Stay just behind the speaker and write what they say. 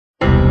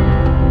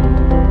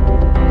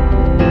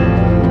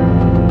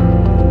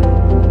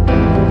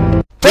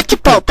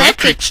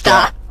Patrick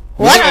Star,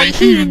 why are you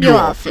here in your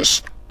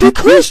office?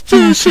 Because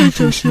they say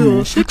the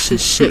 06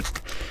 is sick.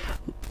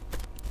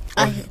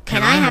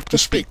 Can I have to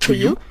speak to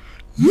you?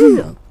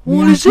 Yeah,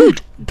 what is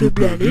it, the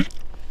planet?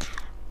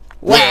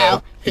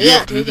 Well,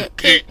 here,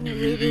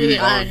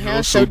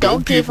 so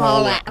don't give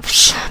all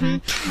F's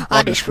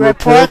on this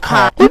report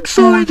card. I'm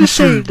sorry to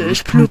say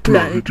this, Blue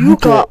Planet, you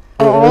got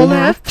all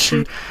F's,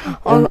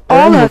 all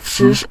F's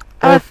is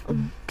F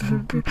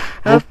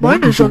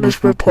minus on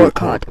this report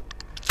card.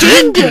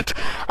 Dang it!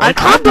 I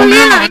can't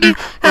believe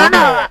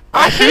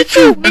I hate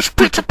you, Miss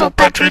Principal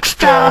Patrick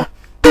Star.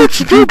 That's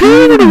the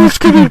game and I was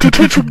giving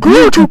detention.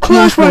 Go to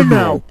class right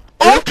now.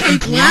 Okay,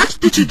 class,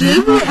 but today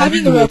we're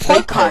having the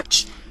report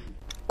cards.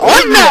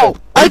 Oh no!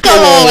 I got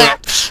all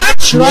F's!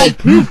 That's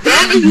right, you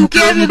family, you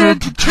get it in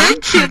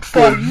detention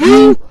for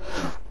you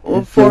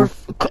for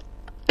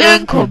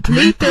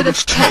incomplete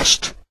its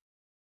test.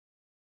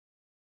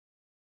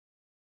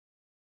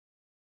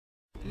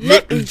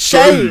 Let me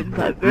say,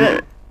 my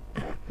man.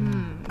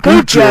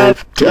 Good job,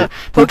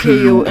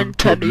 you and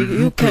Tammy.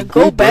 You can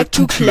go back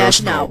to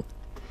class now.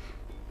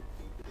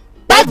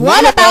 But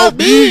what about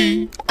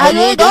me? I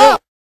don't know.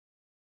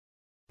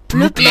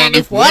 Blue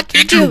Planet, what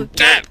did you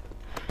do?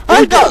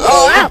 I got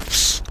all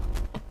F's.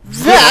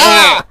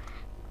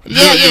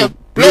 Yeah,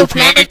 Blue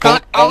Planet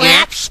got all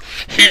F's.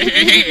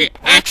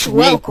 That's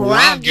well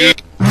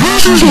grounded.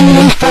 This is a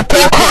waste for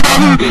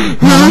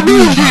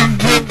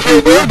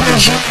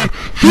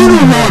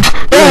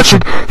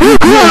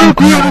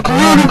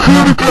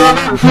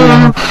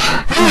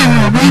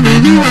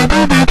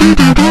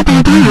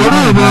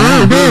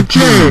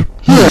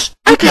Yes,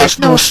 I guess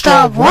no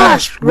Star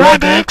Wars,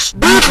 right, X?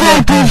 That's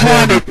right, Blue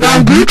Planet.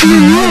 Now get to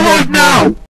you right now.